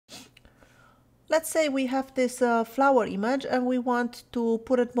Let's say we have this flower image and we want to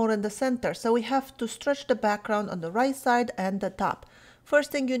put it more in the center. So we have to stretch the background on the right side and the top.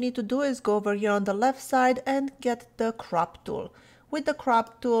 First thing you need to do is go over here on the left side and get the crop tool. With the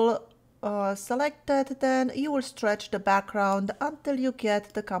crop tool selected, then you will stretch the background until you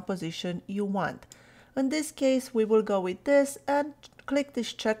get the composition you want. In this case, we will go with this and click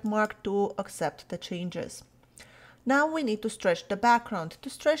this check mark to accept the changes. Now we need to stretch the background. To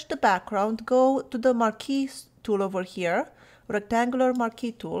stretch the background, go to the marquee tool over here, rectangular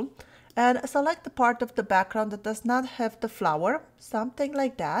marquee tool, and select the part of the background that does not have the flower, something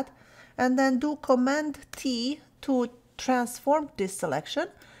like that, and then do Command T to transform this selection,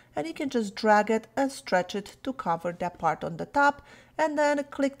 and you can just drag it and stretch it to cover that part on the top, and then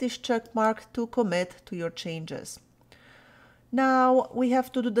click this check mark to commit to your changes. Now we have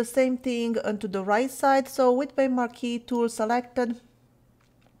to do the same thing onto the right side. So with my marquee tool selected,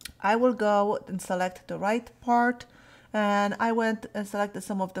 I will go and select the right part, and I went and selected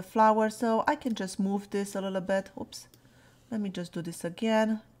some of the flowers, so I can just move this a little bit. Oops, let me just do this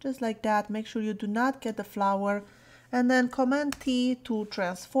again, just like that. Make sure you do not get the flower, and then Command T to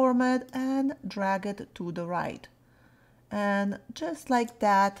transform it and drag it to the right. And just like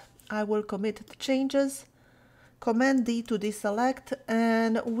that, I will commit the changes. Command D to deselect,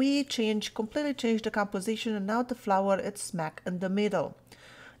 and we completely change the composition, and now the flower is smack in the middle.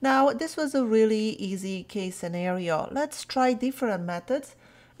 Now this was a really easy case scenario. Let's try different methods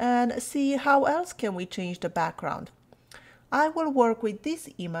and see how else can we change the background. I will work with this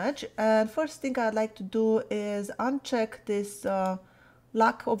image, and first thing I'd like to do is uncheck this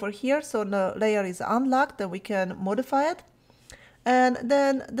lock over here, so the layer is unlocked, then we can modify it. And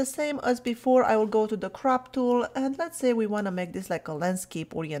then the same as before, I will go to the crop tool, and let's say we want to make this like a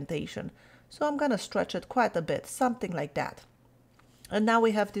landscape orientation. So I'm gonna stretch it quite a bit, something like that. And now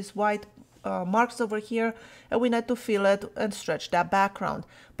we have these white marks over here, and we need to fill it and stretch that background.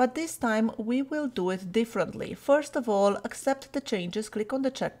 But this time we will do it differently. First of all, accept the changes, click on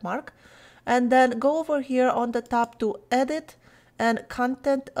the check mark, and then go over here on the top to Edit and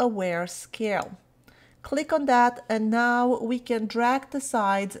Content Aware Scale. Click on that, and now we can drag the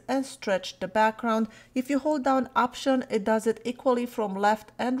sides and stretch the background. If you hold down Option, it does it equally from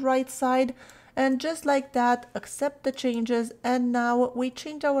left and right side. And just like that, accept the changes, and now we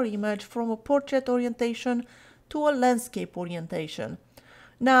change our image from a portrait orientation to a landscape orientation.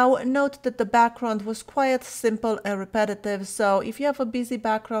 Now note that the background was quite simple and repetitive, so if you have a busy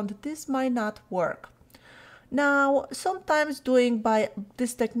background, this might not work. Now, sometimes doing by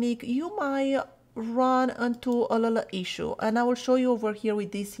this technique, you might run into a little issue, and I will show you over here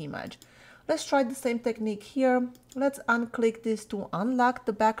with this image. Let's try the same technique here. Let's unclick this to unlock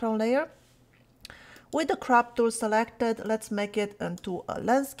the background layer. With the crop tool selected, let's make it into a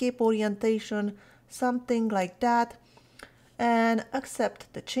landscape orientation, something like that, and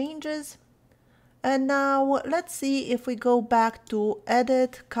accept the changes. And now let's see if we go back to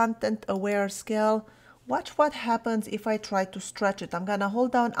Edit, Content Aware Scale. Watch what happens if I try to stretch it. I'm gonna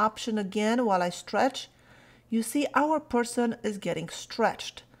hold down Option again while I stretch. You see our person is getting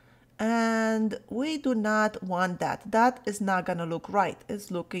stretched, and we do not want that. That is not gonna look right.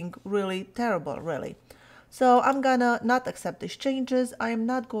 It's looking really terrible, really. So I'm gonna not accept these changes. I am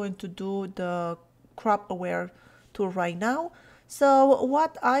not going to do the crop aware tool right now. So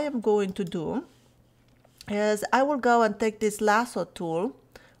what I am going to do is I will go and take this lasso tool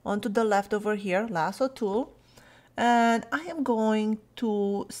onto the left over here, lasso tool, and I am going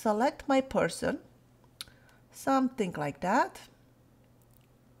to select my person, something like that,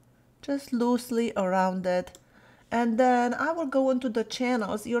 just loosely around it, and then I will go into the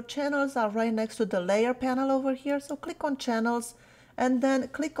channels. Your channels are right next to the layer panel over here, so click on channels and then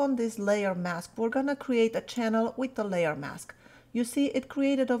click on this layer mask. We're gonna create a channel with the layer mask. You see it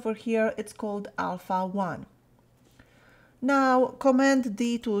created over here, it's called Alpha 1. Now Command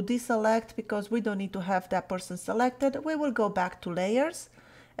D to deselect, because we don't need to have that person selected. We will go back to layers,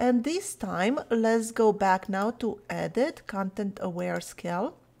 and this time let's go back now to Edit, Content Aware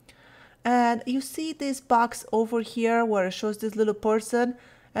Scale, and you see this box over here where it shows this little person,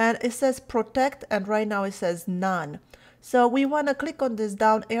 and it says protect, and right now it says none. So we want to click on this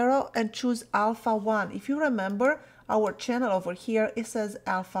down arrow and choose Alpha 1. If you remember our channel over here, it says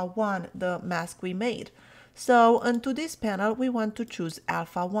Alpha 1, the mask we made. So into this panel, we want to choose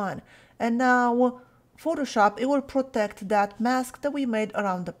Alpha 1. And now Photoshop, it will protect that mask that we made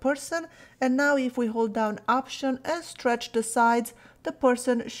around the person. And now if we hold down Option and stretch the sides, the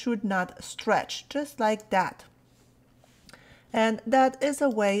person should not stretch, just like that. And that is a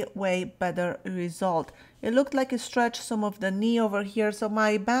way better result. It looked like it stretched some of the knee over here. So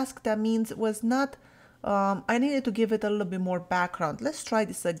my mask, that means, was not, I needed to give it a little bit more background. Let's try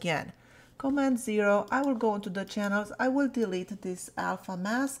this again. Command 0, I will go into the channels. I will delete this alpha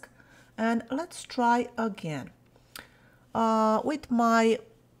mask and let's try again. With my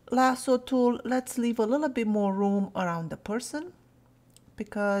lasso tool, let's leave a little bit more room around the person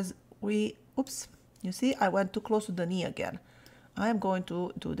because oops, you see, I went too close to the knee again. I am going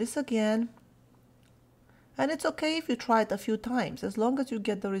to do this again. And it's okay if you try it a few times, as long as you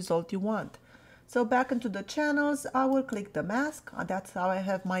get the result you want. So back into the channels, I will click the mask. That's how I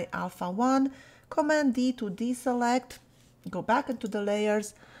have my alpha 1. Command D to deselect. Go back into the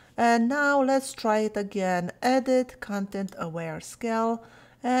layers. And now let's try it again. Edit, content aware scale,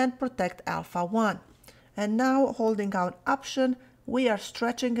 and protect alpha 1. And now holding out Option, we are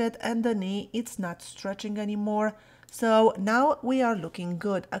stretching it, and the knee, it's not stretching anymore. So now we are looking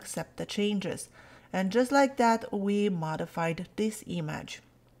good. Accept the changes. And just like that, we modified this image.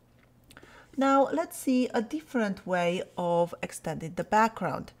 Now let's see a different way of extending the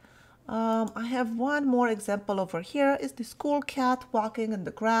background. I have one more example over here. Is this cool cat walking in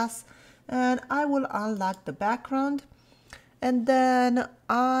the grass, and I will unlock the background, and then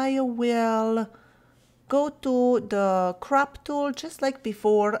I will go to the crop tool just like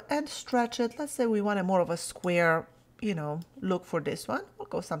before and stretch it. Let's say we want more of a square, look for this one. We'll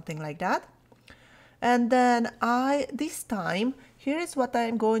go something like that. And then this time, here is what I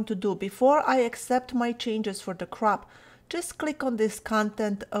am going to do. Before I accept my changes for the crop, just click on this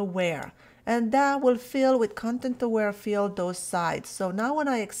content aware, and that will fill with content aware fill those sides. So now when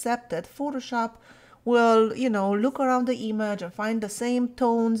I accept it, Photoshop will, look around the image and find the same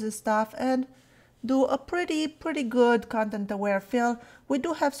tones and stuff and do a pretty good content aware fill. We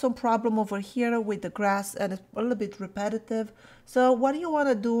do have some problem over here with the grass and it's a little bit repetitive. So what you want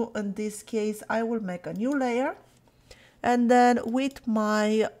to do in this case, I will make a new layer, and then with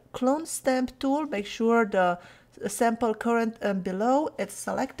my clone stamp tool, make sure the sample current and below it's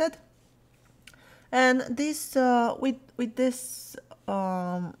selected. And this with this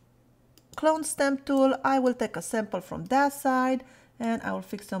clone stamp tool, I will take a sample from that side and I will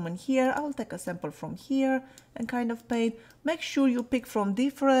fix someone here. I will take a sample from here and kind of paint. Make sure you pick from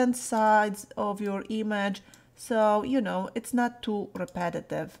different sides of your image so it's not too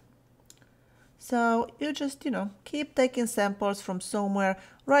repetitive. So you just keep taking samples from somewhere.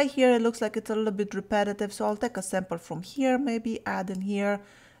 Right here it looks like it's a little bit repetitive, so I'll take a sample from here, maybe add in here,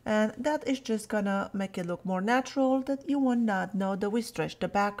 and that is just gonna make it look more natural, that you will not know that we stretched the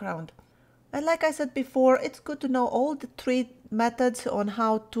background. And like I said before, it's good to know all the 3 methods on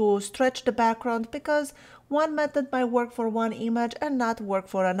how to stretch the background, because one method might work for one image and not work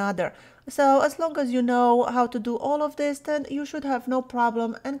for another. So as long as you know how to do all of this, then you should have no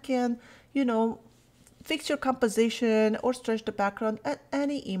problem and can, fix your composition or stretch the background at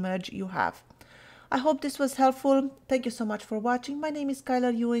any image you have. I hope this was helpful. Thank you so much for watching. My name is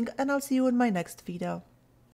Skyler Ewing, and I'll see you in my next video.